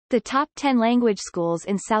The top 10 language schools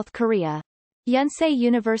in South Korea. Yonsei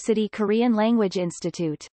University Korean Language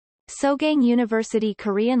Institute. Sogang University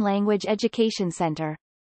Korean Language Education Center.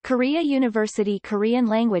 Korea University Korean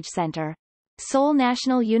Language Center. Seoul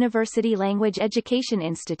National University Language Education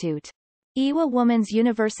Institute. Ewha Women's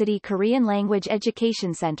University Korean Language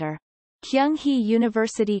Education Center. Kyung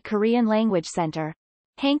University Korean Language Center.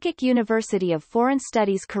 Hangul University of Foreign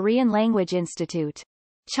Studies Korean Language Institute.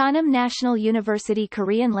 Cheonam National University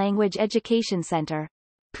Korean Language Education Center.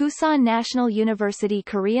 Pusan National University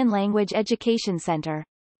Korean Language Education Center.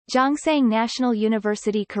 Gyeongsang National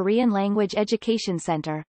University Korean Language Education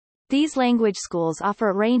Center. These language schools offer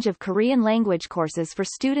a range of Korean language courses for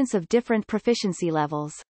students of different proficiency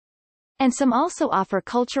levels. And some also offer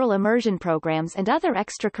cultural immersion programs and other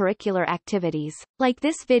extracurricular activities. Like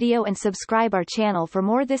this video and subscribe our channel for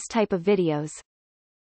more this type of videos.